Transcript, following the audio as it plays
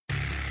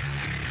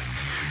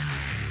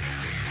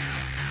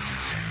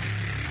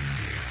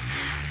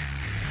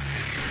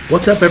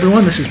What's up,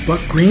 everyone? This is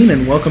Buck Green,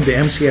 and welcome to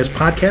MCS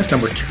Podcast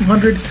number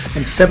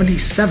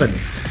 277.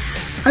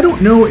 I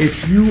don't know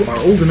if you are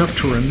old enough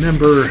to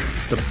remember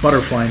the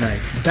butterfly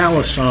knife,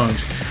 ballast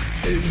songs.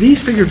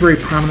 These figured very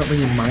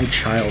prominently in my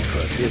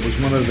childhood. It was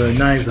one of the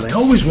knives that I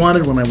always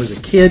wanted when I was a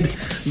kid.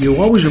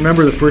 You always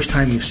remember the first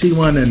time you see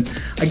one, and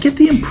I get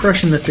the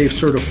impression that they've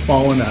sort of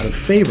fallen out of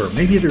favor.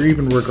 Maybe they're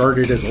even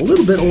regarded as a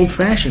little bit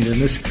old-fashioned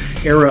in this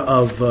era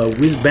of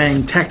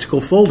whiz-bang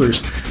tactical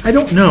folders. I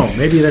don't know.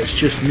 Maybe that's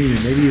just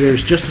me. Maybe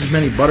there's just as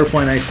many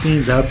butterfly knife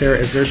fiends out there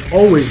as there's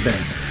always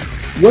been.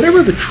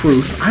 Whatever the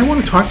truth, I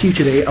want to talk to you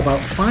today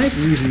about 5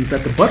 reasons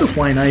that the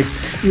butterfly knife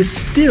is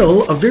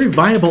still a very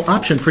viable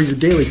option for your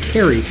daily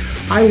carry.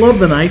 I love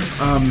the knife.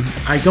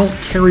 I don't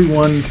carry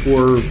one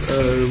for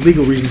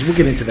legal reasons. We'll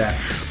get into that.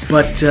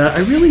 But I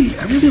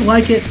really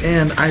like it,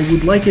 and I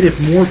would like it if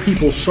more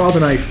people saw the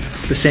knife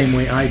the same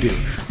way I do.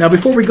 Now,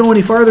 before we go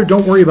any farther,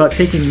 don't worry about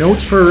taking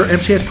notes for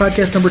MCS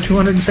Podcast number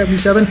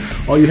 277.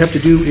 All you have to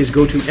do is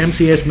go to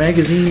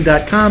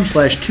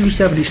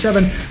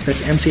mcsmagazine.com/277.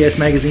 That's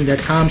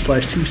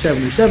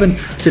mcsmagazine.com/277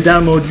 to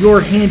download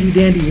your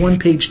handy-dandy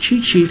one-page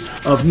cheat sheet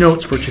of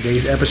notes for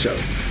today's episode.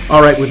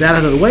 All right, with that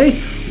out of the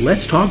way,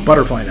 let's talk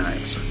butterfly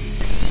knives.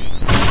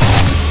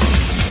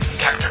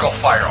 Tactical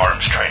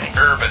firearms training,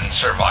 urban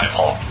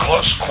survival,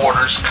 close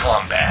quarters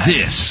combat.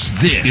 This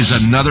is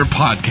another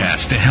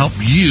podcast to help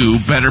you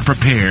better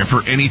prepare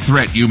for any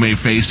threat you may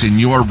face in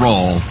your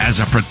role as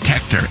a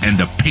protector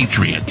and a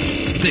patriot.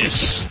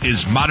 This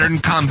is Modern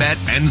Combat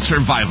and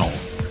Survival.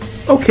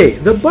 Okay,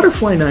 the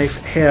butterfly knife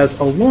has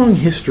a long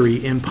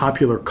history in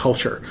popular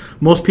culture.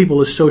 Most people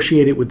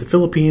associate it with the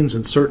Philippines,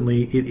 and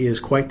certainly it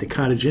is quite the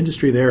cottage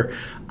industry there.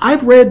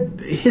 I've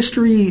read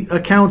history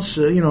accounts,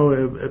 you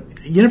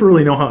never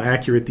really know how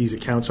accurate these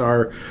accounts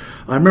are.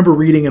 I remember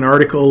reading an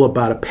article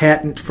about a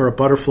patent for a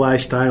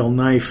butterfly-style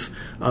knife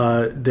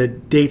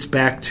that dates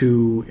back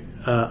to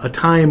a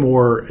time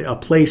or a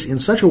place in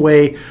such a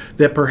way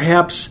that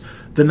perhaps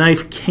the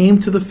knife came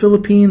to the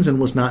Philippines and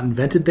was not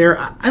invented there.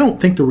 I don't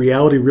think the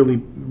reality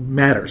really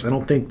matters. I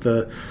don't think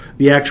the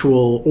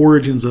actual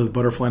origins of the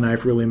butterfly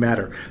knife really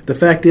matter. The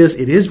fact is,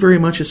 it is very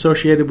much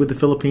associated with the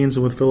Philippines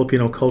and with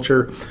Filipino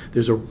culture.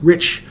 There's a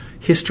rich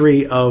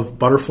history of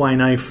butterfly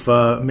knife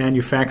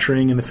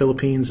manufacturing in the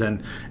Philippines,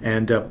 and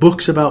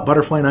books about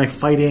butterfly knife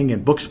fighting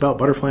and books about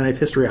butterfly knife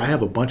history. I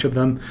have a bunch of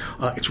them.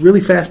 It's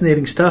really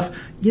fascinating stuff.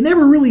 You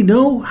never really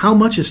know how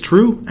much is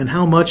true and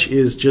how much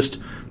is just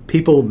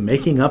people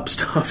making up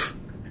stuff.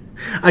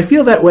 I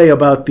feel that way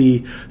about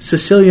the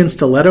Sicilian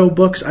stiletto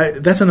books.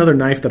 That's another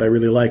knife that I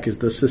really like, is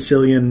the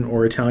Sicilian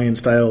or Italian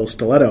style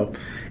stiletto.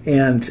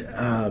 And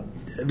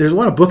there's a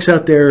lot of books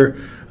out there.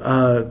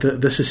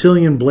 The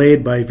Sicilian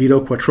Blade by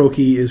Vito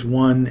Quattrocchi is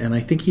one, and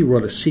I think he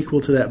wrote a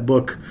sequel to that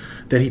book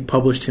that he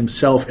published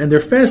himself. And they're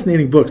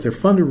fascinating books. They're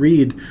fun to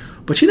read,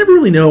 but you never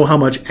really know how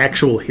much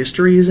actual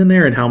history is in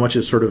there and how much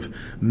is sort of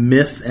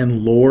myth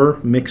and lore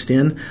mixed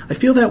in. I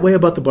feel that way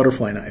about the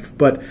butterfly knife,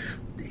 but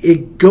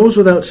it goes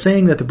without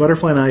saying that the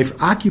butterfly knife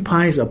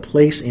occupies a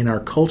place in our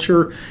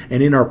culture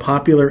and in our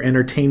popular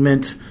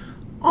entertainment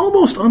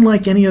almost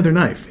unlike any other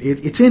knife.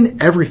 It's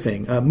in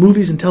everything,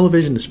 movies and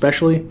television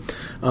especially.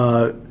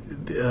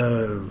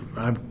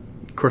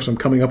 Of course, I'm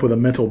coming up with a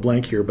mental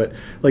blank here, but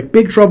like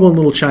Big Trouble in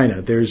Little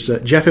China, there's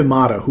Jeff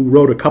Imada, who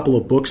wrote a couple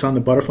of books on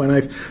the butterfly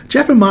knife.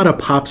 Jeff Imada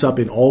pops up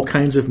in all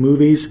kinds of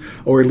movies,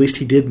 or at least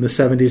he did in the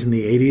 70s and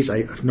the 80s.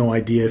 I have no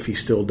idea if he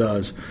still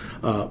does.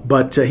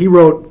 But he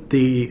wrote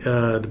the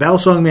Battle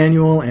Song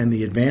Manual and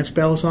the Advanced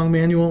Battle Song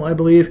Manual, I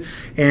believe.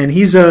 And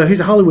he's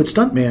a Hollywood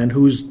stuntman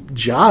whose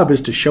job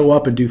is to show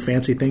up and do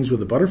fancy things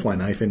with a butterfly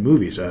knife in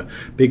movies.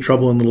 Big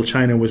Trouble in Little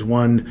China was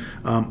one.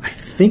 I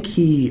think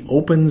he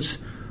opens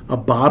a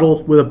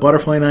bottle with a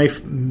butterfly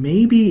knife, it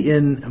might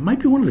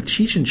be one of the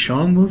Cheech and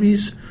Chong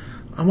movies,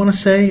 I want to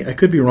say. I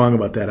could be wrong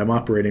about that. I'm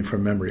operating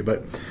from memory.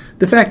 But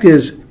the fact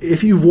is,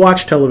 if you've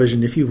watched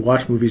television, if you've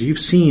watched movies, you've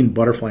seen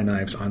butterfly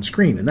knives on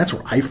screen. And that's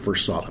where I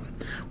first saw them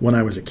when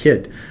I was a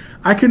kid.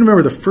 I can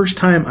remember the first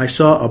time I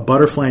saw a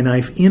butterfly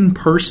knife in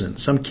person.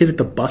 Some kid at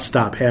the bus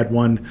stop had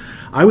one.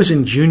 I was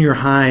in junior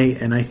high,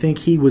 and I think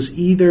he was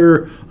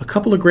either a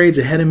couple of grades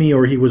ahead of me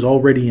or he was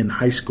already in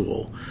high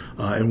school,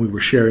 and we were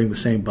sharing the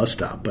same bus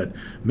stop. But,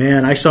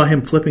 man, I saw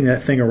him flipping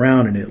that thing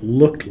around, and it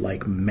looked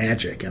like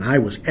magic, and I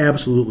was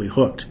absolutely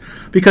hooked.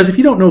 Because if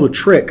you don't know the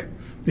trick,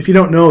 if you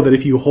don't know that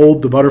if you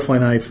hold the butterfly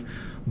knife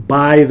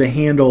by the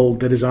handle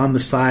that is on the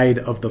side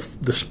of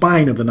the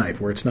spine of the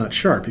knife where it's not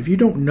sharp, if you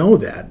don't know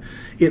that,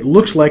 it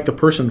looks like the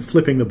person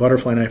flipping the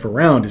butterfly knife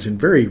around is in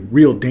very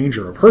real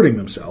danger of hurting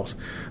themselves.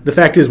 The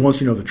fact is,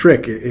 once you know the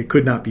trick, it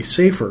could not be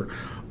safer.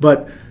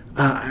 But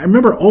I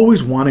remember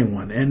always wanting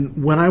one,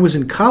 and when I was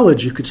in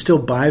college, you could still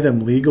buy them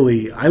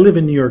legally. I live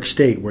in New York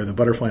State, where the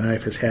butterfly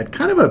knife has had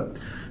kind of a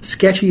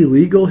sketchy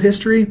legal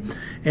history.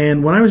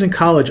 And when I was in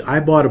college, I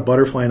bought a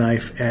butterfly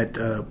knife at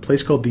a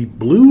place called the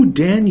Blue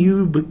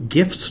Danube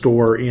Gift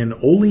Store in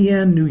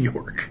Olean, New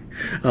York.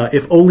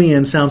 If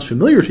Olean sounds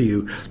familiar to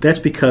you, that's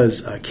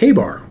because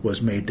K-Bar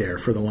was made there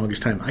for the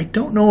longest time. I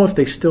don't know if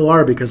they still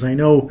are, because I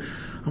want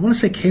to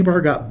say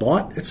K-Bar got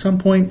bought at some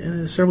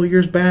point several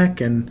years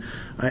back, and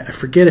I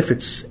forget if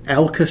it's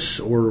Alcus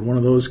or one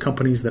of those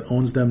companies that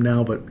owns them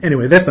now, but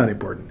anyway, that's not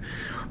important.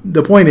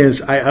 The point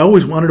is, I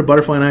always wanted a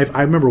butterfly knife.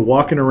 I remember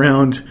walking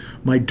around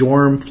my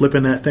dorm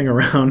flipping that thing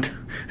around,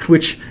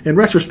 which in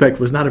retrospect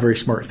was not a very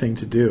smart thing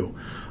to do.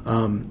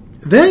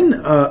 Then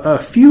a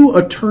few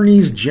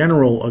attorneys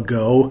general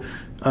ago,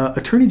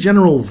 Attorney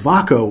General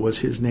Vaco was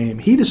his name.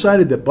 He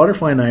decided that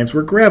butterfly knives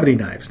were gravity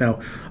knives. Now,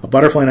 a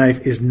butterfly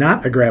knife is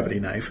not a gravity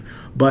knife,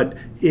 but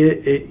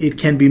it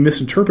can be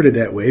misinterpreted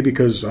that way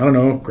because, I don't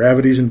know,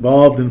 gravity's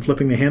involved in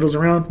flipping the handles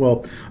around.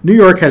 Well, New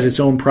York has its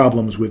own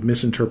problems with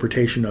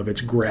misinterpretation of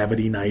its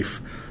gravity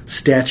knife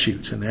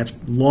statutes, and that's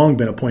long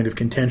been a point of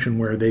contention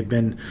where they've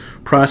been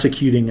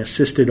prosecuting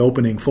assisted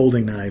opening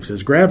folding knives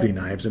as gravity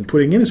knives and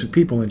putting innocent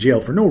people in jail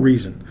for no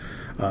reason.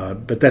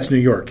 But that's New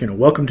York.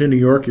 Welcome to New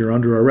York. You're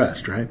under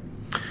arrest, right?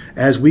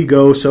 As we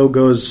go, so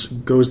goes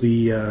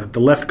the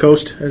left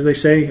coast, as they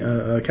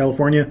say,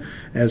 California,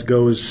 as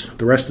goes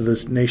the rest of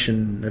this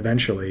nation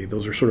eventually.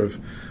 Those are sort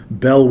of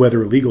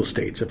bellwether legal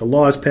states. If a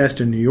law is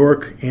passed in New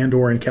York and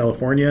or in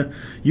California,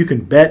 you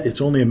can bet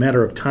it's only a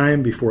matter of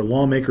time before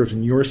lawmakers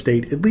in your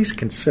state at least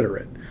consider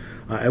it.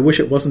 I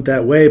wish it wasn't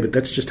that way, but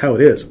that's just how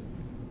it is.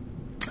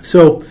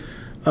 So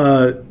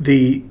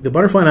the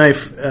butterfly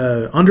knife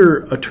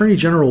under Attorney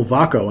General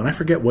Vaco, and I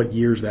forget what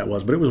years that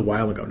was, but it was a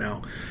while ago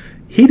now.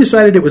 He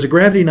decided it was a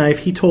gravity knife.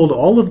 He told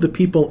all of the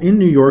people in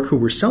New York who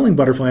were selling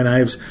butterfly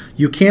knives,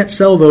 you can't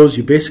sell those.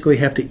 You basically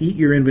have to eat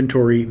your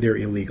inventory. They're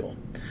illegal.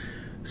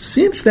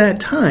 Since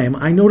that time,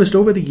 I noticed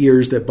over the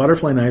years that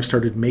butterfly knives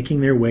started making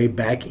their way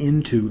back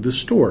into the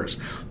stores.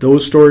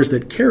 Those stores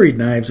that carried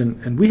knives,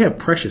 and we have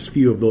precious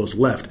few of those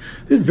left.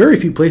 There's very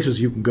few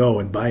places you can go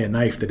and buy a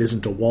knife that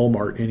isn't a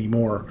Walmart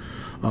anymore.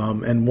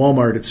 And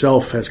Walmart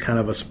itself has kind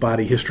of a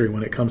spotty history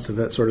when it comes to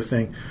that sort of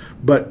thing.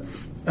 But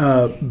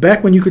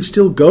back when you could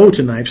still go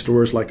to knife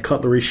stores like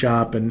Cutlery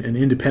Shop and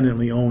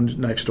independently owned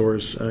knife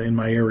stores in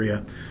my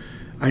area,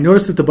 I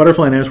noticed that the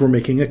butterfly knives were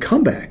making a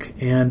comeback.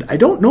 And I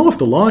don't know if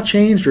the law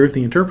changed or if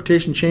the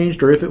interpretation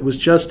changed or if it was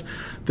just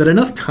that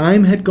enough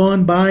time had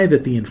gone by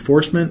that the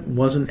enforcement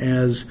wasn't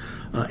as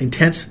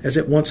intense as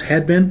it once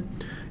had been.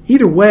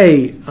 Either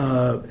way,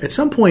 at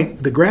some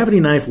point, the gravity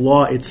knife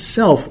law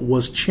itself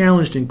was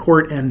challenged in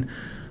court, and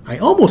I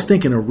almost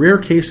think in a rare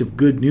case of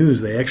good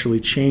news, they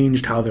actually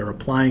changed how they're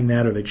applying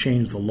that, or they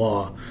changed the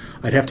law.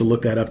 I'd have to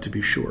look that up to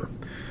be sure.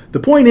 The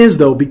point is,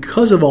 though,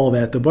 because of all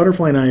that, the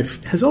butterfly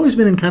knife has always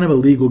been in kind of a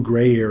legal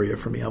gray area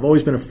for me. I've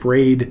always been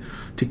afraid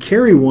to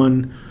carry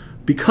one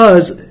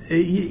because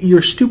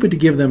you're stupid to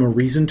give them a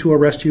reason to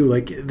arrest you.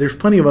 Like, there's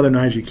plenty of other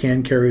knives you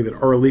can carry that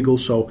are illegal,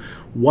 so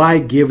why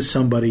give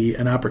somebody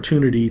an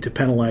opportunity to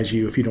penalize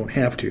you if you don't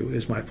have to,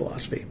 is my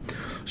philosophy.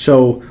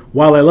 So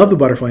while I love the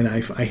butterfly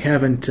knife, I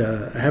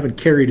haven't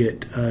carried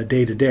it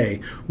day to day.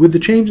 With the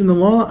change in the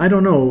law, I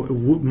don't know.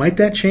 Might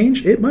that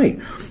change? It might.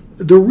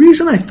 The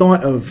reason I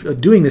thought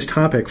of doing this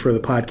topic for the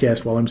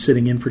podcast while I'm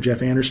sitting in for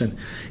Jeff Anderson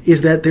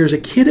is that there's a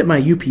kid at my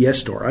UPS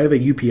store. I have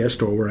a UPS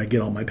store where I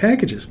get all my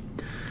packages.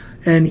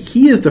 And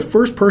he is the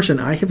first person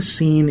I have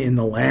seen in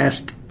the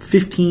last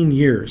 15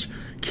 years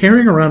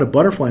carrying around a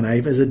butterfly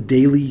knife as a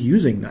daily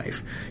using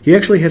knife. He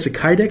actually has a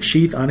Kydex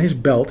sheath on his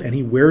belt, and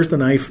he wears the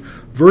knife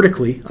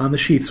vertically on the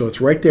sheath, so it's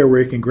right there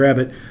where he can grab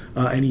it,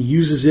 and he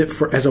uses it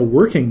as a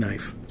working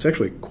knife. It's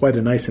actually quite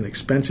a nice and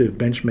expensive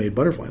Benchmade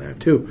butterfly knife,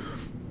 too.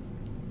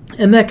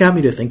 And that got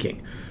me to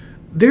thinking.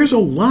 There's a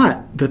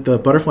lot that the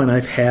butterfly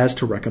knife has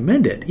to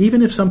recommend it,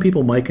 even if some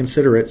people might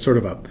consider it sort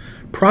of a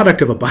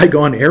product of a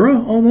bygone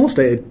era, almost.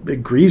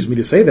 It grieves me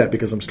to say that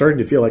because I'm starting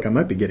to feel like I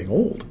might be getting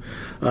old.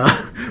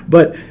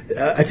 But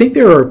I think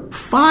there are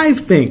 5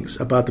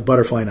 things about the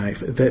butterfly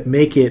knife that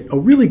make it a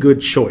really good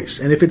choice.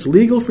 And if it's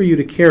legal for you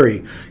to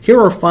carry, here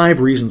are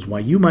 5 reasons why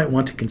you might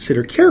want to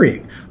consider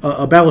carrying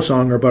a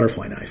balisong or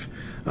butterfly knife.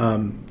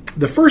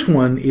 The first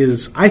one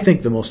is, I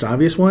think, the most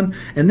obvious one,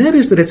 and that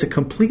is that it's a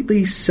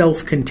completely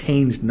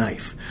self-contained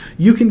knife.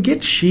 You can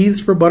get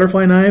sheaths for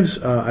butterfly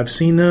knives. I've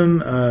seen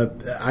them.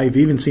 I've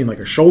even seen like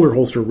a shoulder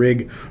holster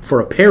rig for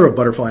a pair of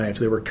butterfly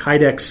knives. They were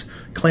Kydex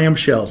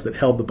clamshells that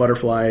held the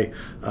butterfly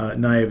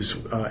knives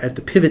at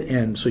the pivot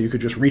end, so you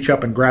could just reach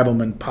up and grab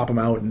them and pop them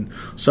out, and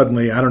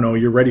suddenly, I don't know,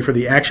 you're ready for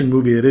the action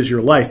movie that is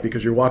your life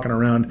because you're walking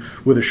around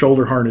with a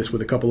shoulder harness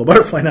with a couple of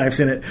butterfly knives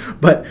in it.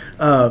 But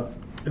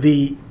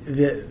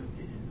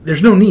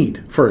there's no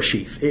need for a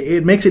sheath.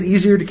 It makes it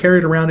easier to carry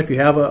it around if you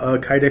have a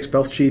Kydex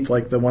belt sheath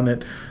like the one that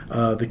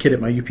the kid at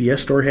my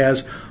UPS store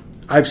has.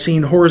 I've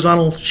seen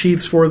horizontal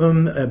sheaths for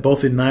them,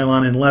 both in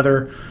nylon and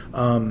leather.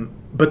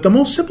 But the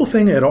most simple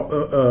thing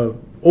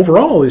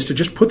overall is to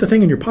just put the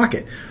thing in your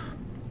pocket.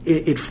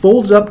 It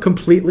folds up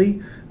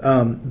completely.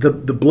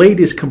 The blade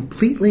is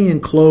completely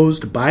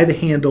enclosed by the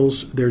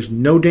handles. There's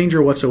no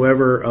danger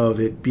whatsoever of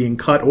it being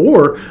cut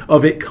or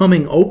of it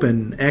coming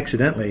open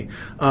accidentally.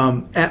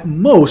 At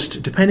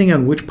most, depending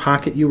on which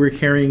pocket you were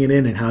carrying it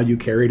in and how you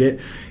carried it,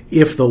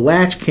 if the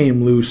latch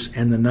came loose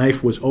and the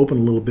knife was open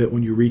a little bit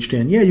when you reached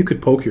in, yeah, you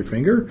could poke your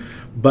finger,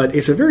 but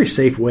it's a very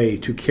safe way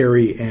to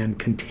carry and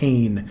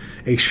contain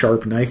a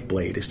sharp knife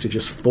blade, is to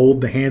just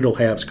fold the handle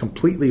halves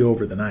completely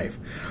over the knife.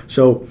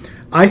 So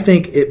I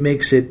think it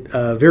makes it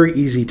very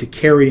easy to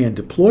carry and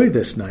deploy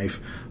this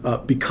knife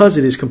because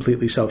it is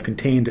completely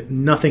self-contained.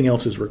 Nothing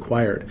else is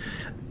required.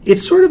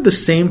 It's sort of the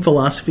same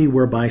philosophy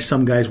whereby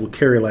some guys will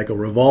carry like a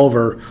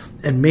revolver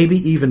and maybe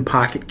even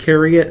pocket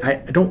carry it. I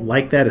don't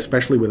like that,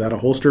 especially without a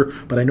holster,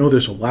 but I know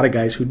there's a lot of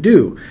guys who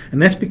do. And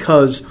that's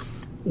because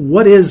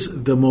what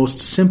is the most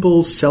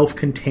simple,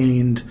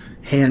 self-contained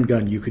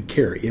handgun you could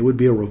carry? It would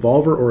be a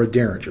revolver or a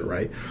Derringer,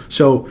 right?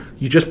 So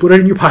you just put it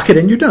in your pocket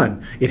and you're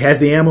done. It has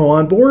the ammo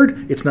on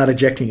board. It's not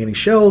ejecting any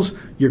shells.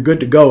 You're good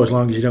to go as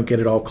long as you don't get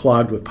it all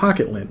clogged with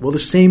pocket lint. Well, the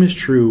same is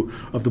true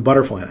of the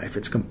butterfly knife.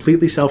 It's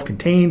completely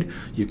self-contained.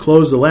 You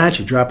close the latch,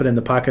 you drop it in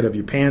the pocket of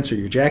your pants or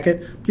your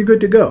jacket. You're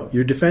good to go.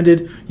 You're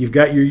defended. You've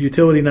got your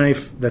utility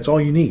knife. That's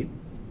all you need.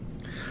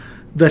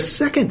 The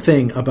second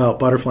thing about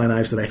butterfly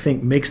knives that I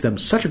think makes them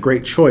such a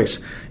great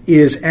choice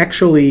is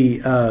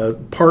actually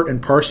part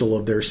and parcel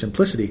of their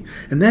simplicity,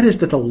 and that is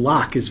that the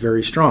lock is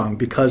very strong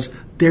because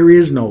there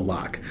is no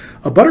lock.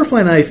 A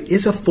butterfly knife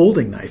is a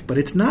folding knife, but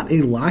it's not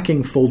a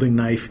locking folding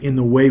knife in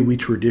the way we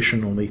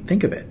traditionally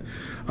think of it.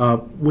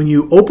 When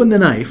you open the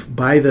knife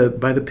by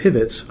the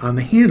pivots on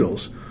the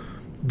handles,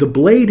 the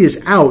blade is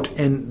out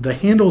and the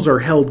handles are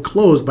held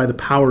closed by the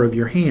power of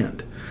your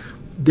hand.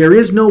 There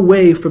is no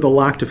way for the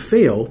lock to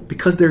fail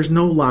because there's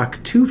no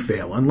lock to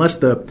fail unless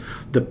the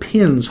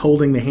pins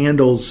holding the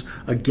handles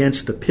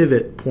against the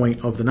pivot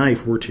point of the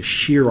knife were to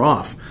shear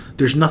off.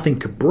 There's nothing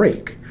to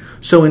break.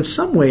 So in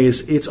some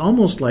ways, it's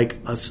almost like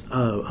a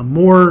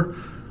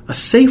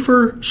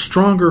safer,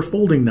 stronger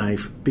folding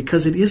knife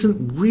because it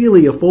isn't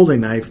really a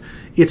folding knife.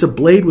 It's a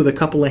blade with a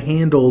couple of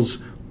handles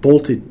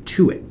bolted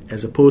to it,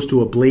 as opposed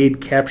to a blade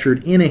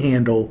captured in a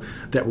handle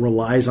that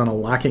relies on a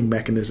locking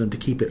mechanism to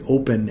keep it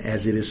open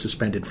as it is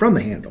suspended from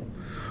the handle.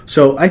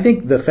 So I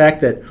think the fact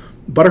that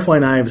butterfly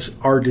knives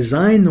are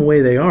designed the way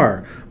they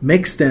are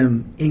makes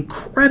them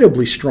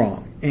incredibly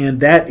strong, and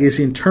that is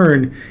in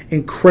turn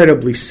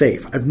incredibly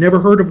safe. I've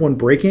never heard of one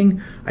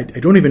breaking. I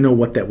don't even know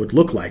what that would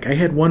look like. I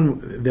had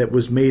one that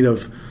was made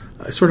of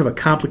sort of a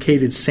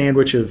complicated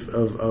sandwich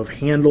of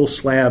handle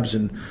slabs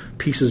and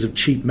pieces of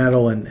cheap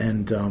metal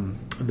and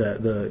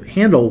the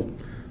handle,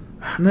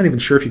 I'm not even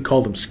sure if you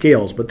called them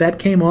scales, but that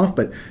came off,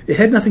 but it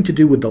had nothing to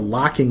do with the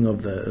locking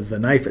of the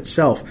knife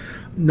itself.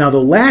 Now,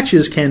 the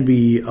latches can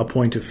be a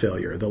point of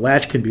failure. The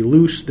latch can be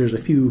loose. There's a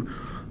few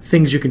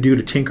things you can do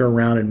to tinker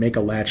around and make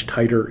a latch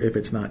tighter if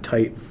it's not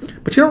tight.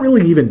 But you don't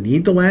really even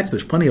need the latch.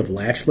 There's plenty of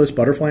latchless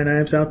butterfly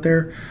knives out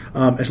there.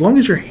 As long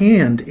as your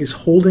hand is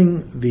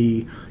holding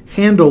the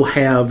handle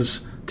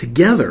halves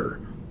together,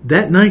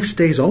 that knife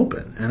stays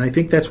open, and I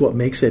think that's what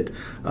makes it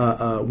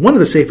one of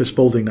the safest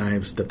folding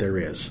knives that there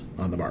is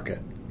on the market.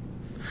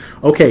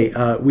 Okay,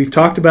 we've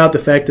talked about the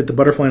fact that the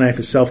butterfly knife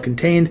is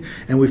self-contained,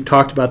 and we've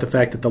talked about the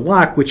fact that the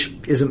lock, which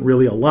isn't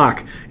really a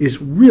lock, is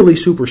really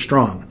super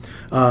strong.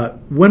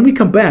 When we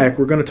come back,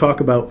 we're going to talk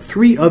about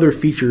 3 other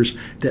features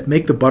that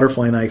make the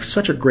butterfly knife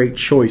such a great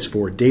choice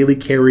for daily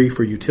carry,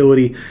 for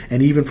utility,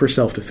 and even for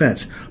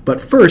self-defense.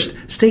 But first,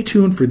 stay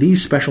tuned for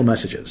these special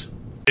messages.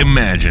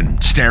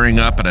 Imagine staring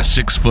up at a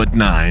 6'9",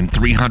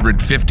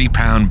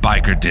 350-pound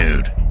biker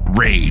dude,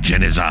 rage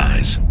in his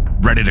eyes,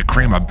 ready to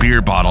cram a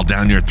beer bottle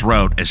down your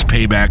throat as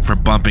payback for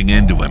bumping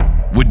into him.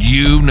 Would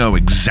you know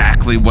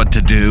exactly what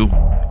to do?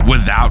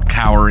 Without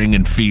cowering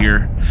in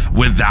fear,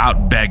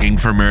 without begging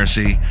for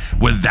mercy,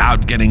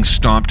 without getting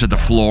stomped to the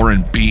floor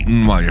and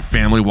beaten while your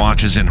family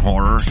watches in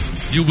horror?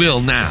 You will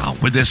now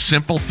with this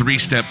simple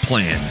 3-step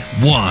plan.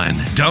 1.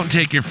 Don't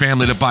take your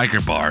family to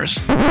biker bars.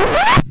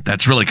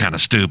 That's really kind of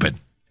stupid,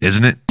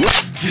 isn't it? 2.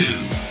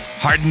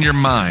 Harden your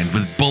mind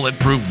with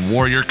bulletproof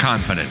warrior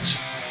confidence.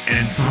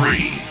 And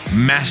 3.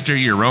 Master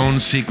your own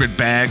secret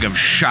bag of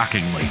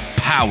shockingly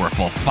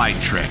powerful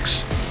fight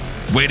tricks.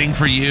 Waiting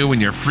for you in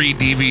your free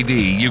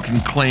DVD you can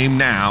claim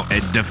now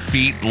at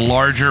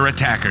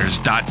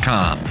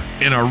defeatlargerattackers.com.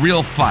 In a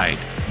real fight,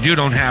 you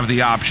don't have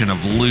the option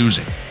of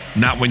losing.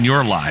 Not when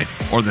your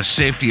life or the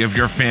safety of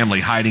your family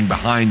hiding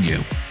behind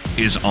you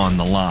is on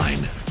the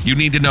line. You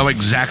need to know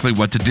exactly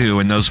what to do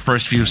in those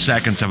first few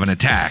seconds of an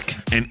attack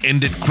and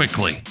end it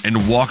quickly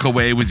and walk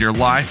away with your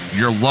life,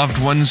 your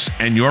loved ones,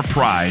 and your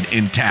pride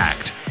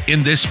intact.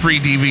 In this free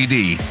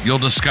DVD, you'll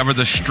discover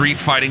the street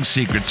fighting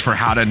secrets for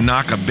how to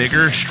knock a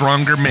bigger,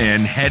 stronger man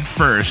head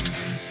first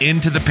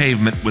into the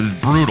pavement with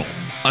brutal,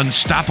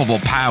 unstoppable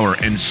power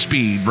and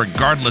speed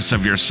regardless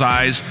of your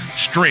size,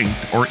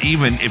 strength, or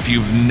even if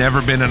you've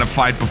never been in a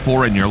fight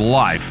before in your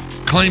life.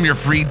 Claim your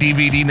free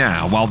DVD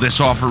now while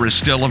this offer is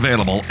still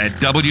available at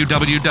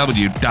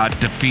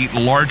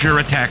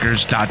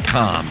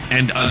www.defeatlargerattackers.com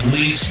and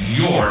unleash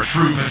your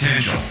true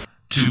potential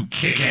to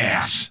kick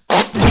ass.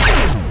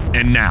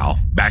 And now,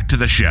 back to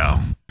the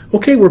show.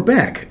 Okay, we're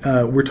back.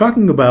 We're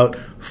talking about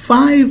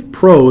 5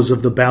 pros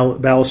of the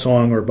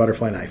Balisong or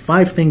butterfly knife.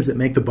 5 things that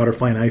make the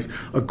butterfly knife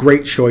a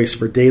great choice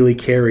for daily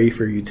carry,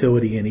 for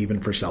utility, and even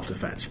for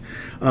self-defense.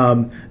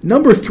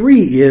 Number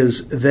 3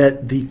 is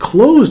that the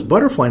closed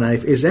butterfly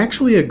knife is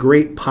actually a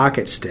great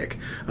pocket stick.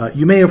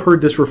 You may have heard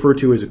this referred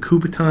to as a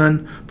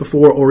kubotan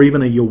before, or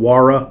even a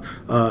yawara.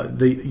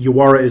 The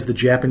yawara is the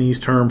Japanese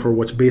term for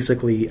what's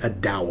basically a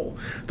dowel.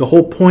 The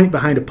whole point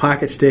behind a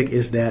pocket stick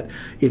is that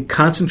it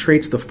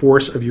concentrates the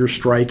force of your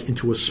strike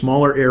into a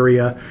smaller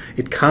area.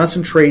 It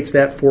concentrates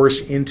that force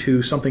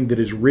into something that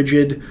is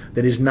rigid,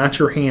 that is not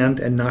your hand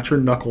and not your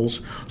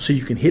knuckles, so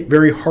you can hit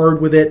very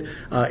hard with it.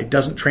 It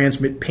doesn't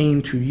transmit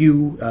pain to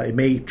you. It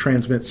may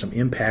transmit some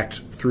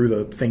impact through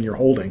the thing you're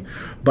holding.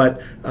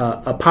 But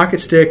a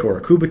pocket stick or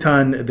a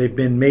kubotan, they've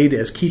been made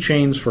as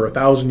keychains for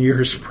 1,000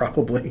 years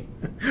probably,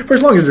 for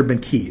as long as there have been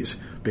keys,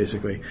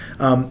 basically.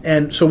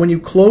 And so when you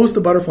close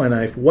the butterfly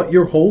knife, what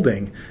you're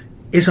holding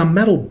is a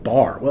metal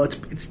bar. Well,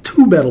 it's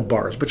 2 metal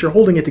bars, but you're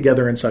holding it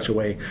together in such a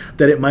way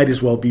that it might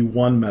as well be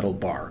 1 metal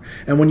bar.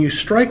 And when you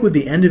strike with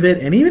the end of it,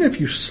 and even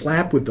if you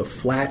slap with the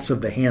flats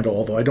of the handle,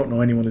 although I don't know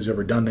anyone who's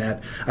ever done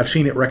that, I've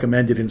seen it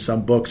recommended in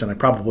some books, and I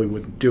probably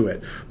wouldn't do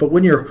it. But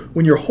when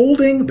you're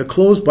holding the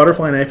closed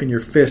butterfly knife in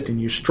your fist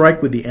and you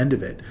strike with the end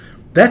of it,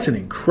 that's an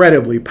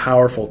incredibly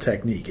powerful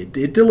technique.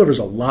 It delivers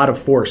a lot of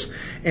force.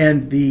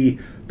 And the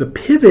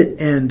pivot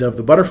end of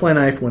the butterfly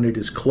knife when it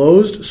is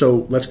closed,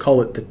 so let's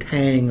call it the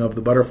tang of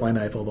the butterfly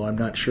knife, although I'm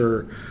not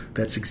sure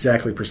that's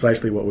exactly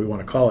precisely what we want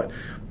to call it.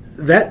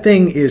 That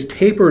thing is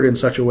tapered in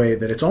such a way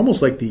that it's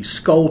almost like the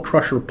skull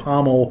crusher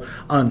pommel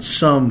on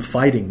some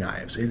fighting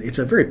knives. It's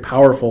a very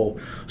powerful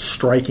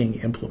striking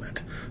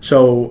implement.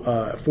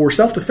 So for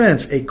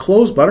self-defense, a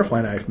closed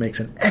butterfly knife makes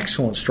an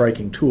excellent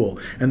striking tool,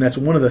 and that's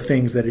one of the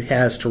things that it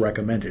has to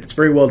recommend it. It's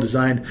very well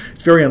designed.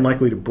 It's very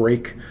unlikely to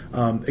break.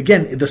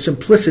 Again, the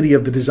simplicity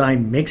of the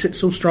design makes it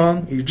so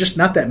strong. You're just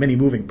not that many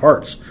moving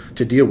parts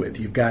to deal with.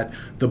 You've got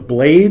the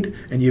blade,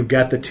 and you've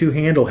got the 2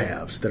 handle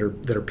halves that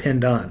are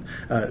pinned on.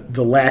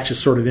 The latch is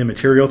sort of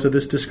immaterial to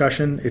this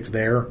discussion. It's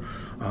there.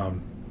 Number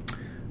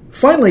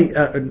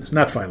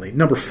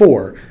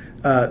 4.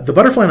 The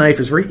butterfly knife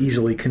is very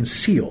easily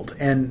concealed.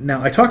 And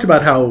now I talked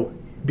about how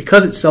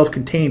because it's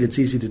self-contained, it's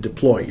easy to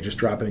deploy. You just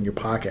drop it in your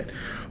pocket.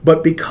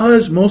 But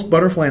because most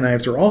butterfly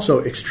knives are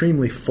also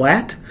extremely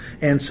flat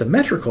and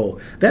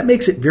symmetrical, that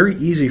makes it very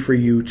easy for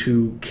you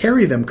to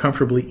carry them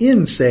comfortably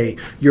in, say,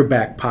 your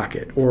back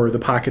pocket or the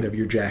pocket of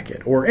your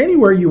jacket or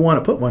anywhere you want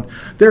to put one.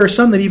 There are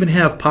some that even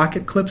have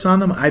pocket clips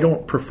on them. I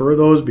don't prefer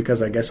those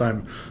because I guess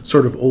I'm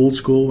sort of old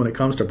school when it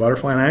comes to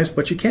butterfly knives,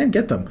 but you can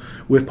get them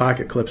with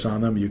pocket clips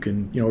on them. You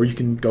can, or you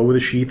can go with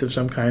a sheath of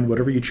some kind,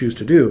 whatever you choose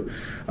to do.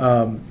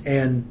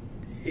 And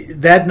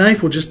that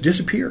knife will just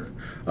disappear.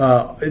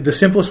 The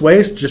simplest way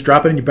is to just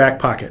drop it in your back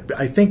pocket.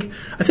 I think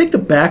the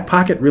back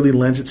pocket really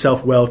lends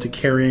itself well to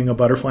carrying a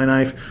butterfly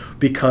knife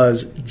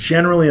because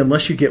generally,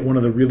 unless you get one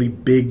of the really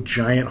big,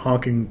 giant,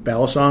 honking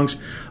Balisongs,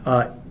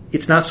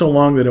 it's not so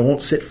long that it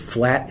won't sit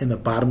flat in the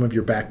bottom of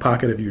your back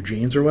pocket of your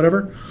jeans or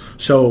whatever.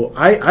 So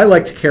I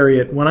like to carry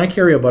it when I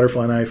carry a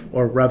butterfly knife,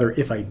 or rather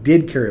if I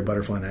did carry a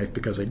butterfly knife,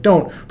 because I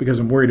don't, because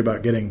I'm worried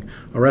about getting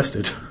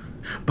arrested.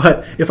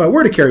 But if I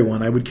were to carry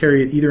one, I would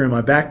carry it either in my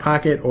back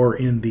pocket or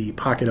in the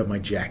pocket of my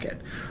jacket.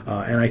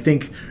 And I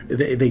think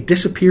they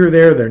disappear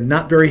there. They're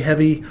not very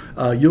heavy.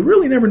 You'll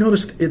really never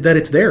notice that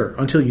it's there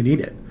until you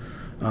need it.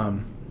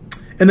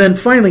 And then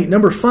finally,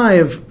 number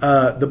 5,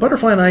 the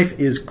butterfly knife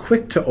is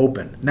quick to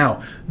open.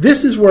 Now,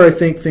 this is where I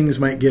think things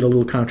might get a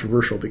little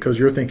controversial because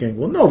you're thinking,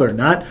 well, no, they're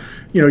not.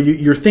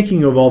 You're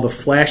thinking of all the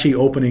flashy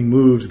opening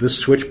moves, the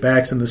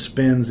switchbacks and the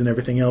spins and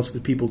everything else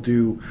that people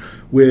do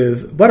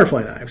with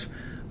butterfly knives.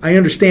 I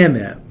understand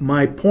that.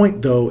 My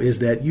point, though, is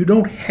that you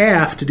don't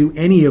have to do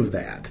any of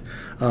that.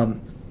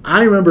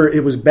 I remember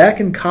it was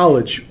back in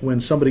college when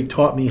somebody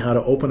taught me how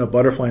to open a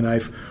butterfly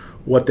knife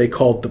what they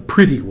called the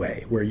pretty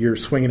way, where you're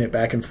swinging it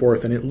back and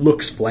forth and it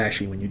looks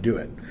flashy when you do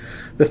it.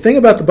 The thing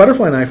about the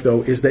butterfly knife,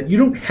 though, is that you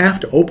don't have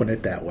to open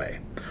it that way.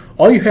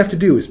 All you have to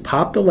do is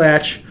pop the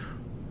latch,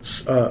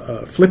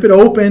 flip it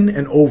open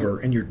and over,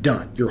 and you're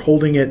done. You're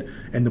holding it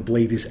and the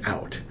blade is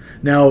out.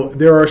 Now,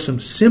 there are some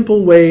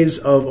simple ways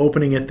of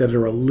opening it that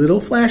are a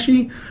little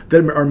flashy,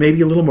 that are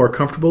maybe a little more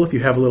comfortable if you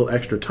have a little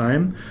extra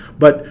time.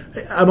 But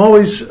I'm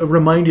always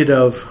reminded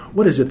of,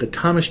 what is it, the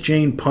Thomas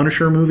Jane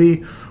Punisher movie,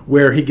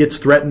 where he gets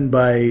threatened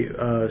by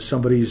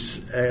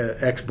somebody's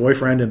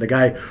ex-boyfriend, and the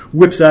guy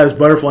whips out his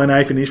butterfly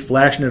knife and he's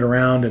flashing it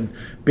around, and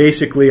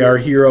basically our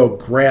hero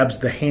grabs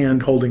the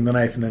hand holding the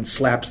knife and then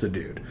slaps the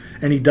dude.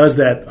 And he does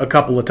that a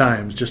couple of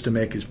times just to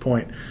make his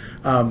point.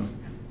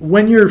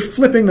 When you're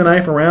flipping the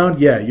knife around,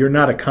 you're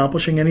not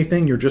accomplishing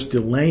anything. You're just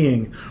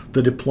delaying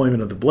the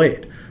deployment of the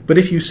blade. But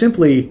if you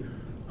simply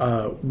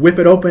whip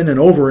it open and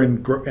over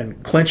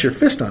and clench your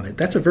fist on it.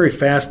 That's a very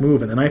fast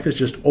move, and the knife is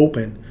just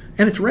open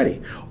and it's ready.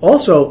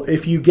 Also,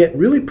 if you get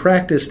really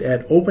practiced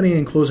at opening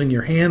and closing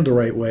your hand the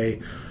right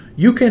way,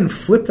 you can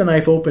flip the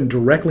knife open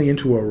directly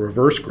into a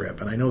reverse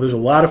grip. And I know there's a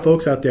lot of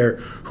folks out there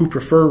who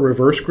prefer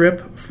reverse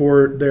grip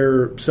for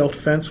their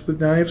self-defense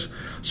with knives.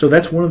 So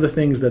that's one of the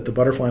things that the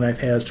butterfly knife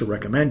has to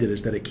recommend it,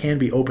 is that it can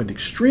be opened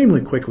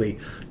extremely quickly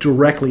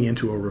directly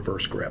into a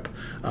reverse grip.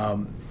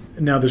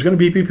 Now, there's going to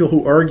be people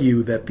who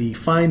argue that the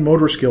fine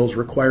motor skills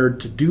required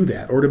to do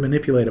that or to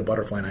manipulate a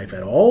butterfly knife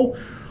at all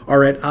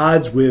are at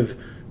odds with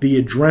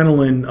the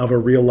adrenaline of a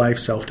real-life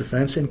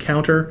self-defense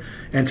encounter.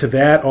 And to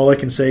that, all I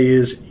can say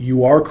is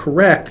you are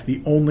correct.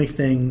 The only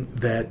thing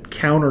that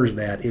counters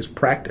that is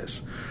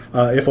practice.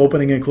 If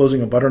opening and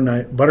closing a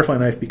butterfly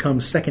knife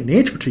becomes second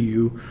nature to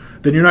you,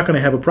 then you're not going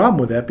to have a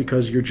problem with that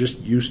because you're just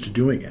used to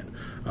doing it.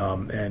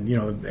 And, you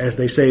know, as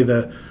they say,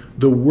 the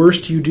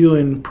worst you do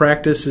in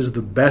practice is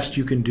the best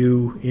you can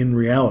do in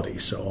reality.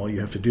 So all you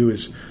have to do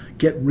is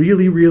get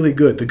really, really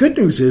good. The good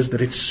news is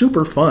that it's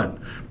super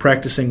fun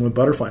practicing with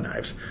butterfly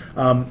knives.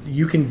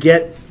 You can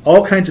get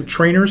all kinds of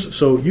trainers,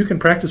 so you can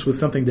practice with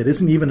something that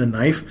isn't even a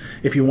knife.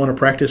 If you want to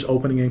practice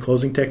opening and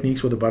closing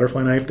techniques with a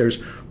butterfly knife, there's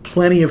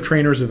plenty of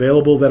trainers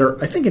available that are,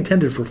 I think,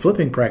 intended for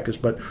flipping practice,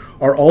 but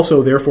are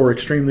also therefore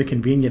extremely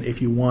convenient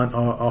if you want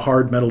a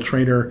hard metal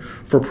trainer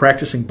for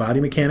practicing body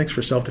mechanics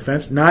for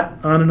self-defense.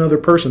 Not on another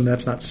person,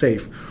 that's not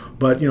safe.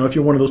 But, you know, if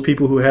you're one of those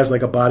people who has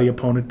like a body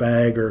opponent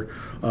bag or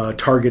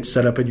targets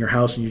set up in your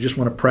house and you just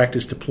want to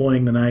practice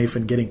deploying the knife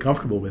and getting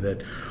comfortable with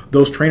it,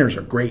 those trainers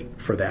are great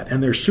for that.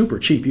 And they're super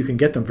cheap. You can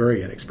get them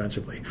very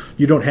inexpensively.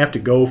 You don't have to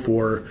go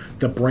for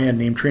the brand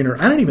name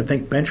trainer. I don't even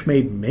think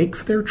Benchmade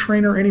makes their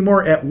trainer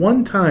anymore. At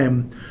one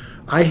time,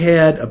 I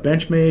had a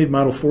Benchmade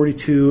Model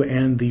 42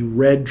 and the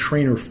red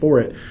trainer for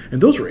it,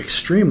 and those were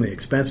extremely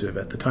expensive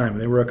at the time.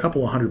 They were a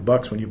couple of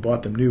 $100 when you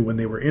bought them new when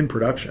they were in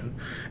production.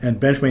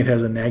 And Benchmade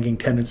has a nagging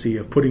tendency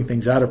of putting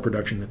things out of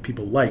production that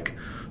people like,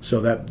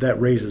 so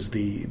that raises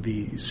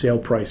the sale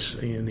price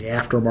in the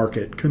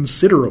aftermarket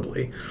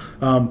considerably.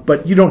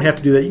 But you don't have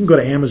to do that. You can go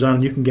to Amazon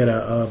and you can get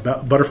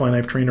a butterfly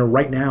knife trainer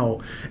right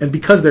now. And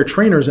because they're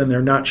trainers and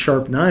they're not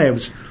sharp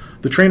knives,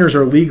 the trainers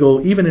are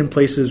legal even in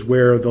places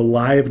where the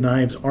live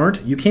knives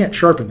aren't. You can't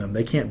sharpen them.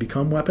 They can't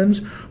become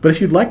weapons. But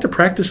if you'd like to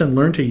practice and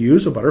learn to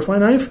use a butterfly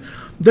knife,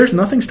 there's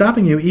nothing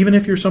stopping you, even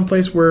if you're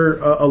someplace where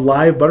a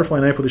live butterfly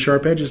knife with a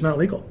sharp edge is not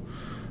legal.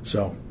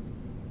 So,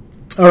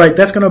 all right,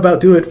 that's going to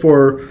about do it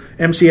for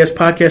MCS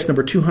podcast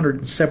number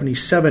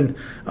 277.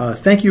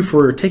 Thank you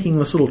for taking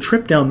this little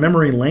trip down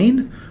memory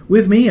lane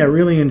with me. I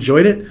really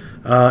enjoyed it.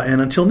 And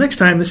until next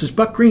time, this is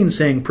Buck Green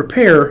saying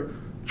prepare,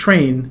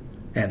 train,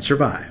 and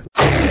survive.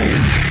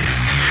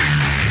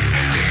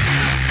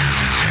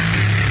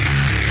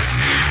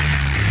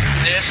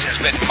 This has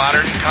been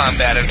Modern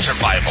Combat and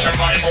Survival.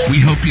 We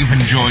hope you've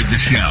enjoyed the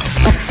show.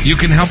 You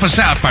can help us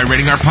out by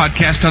rating our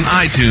podcast on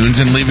iTunes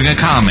and leaving a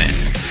comment.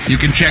 You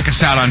can check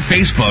us out on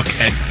Facebook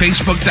at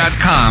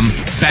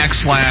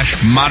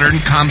facebook.com/Modern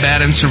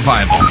Combat and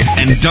Survival.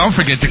 And don't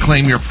forget to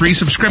claim your free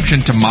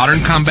subscription to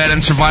Modern Combat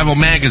and Survival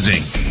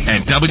magazine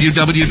at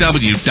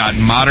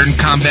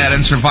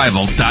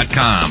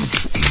www.moderncombatandsurvival.com.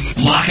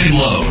 Lock and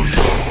load.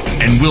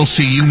 And we'll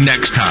see you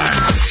next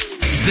time.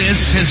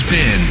 This has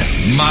been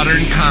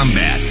Modern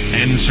Combat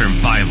and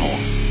Survival.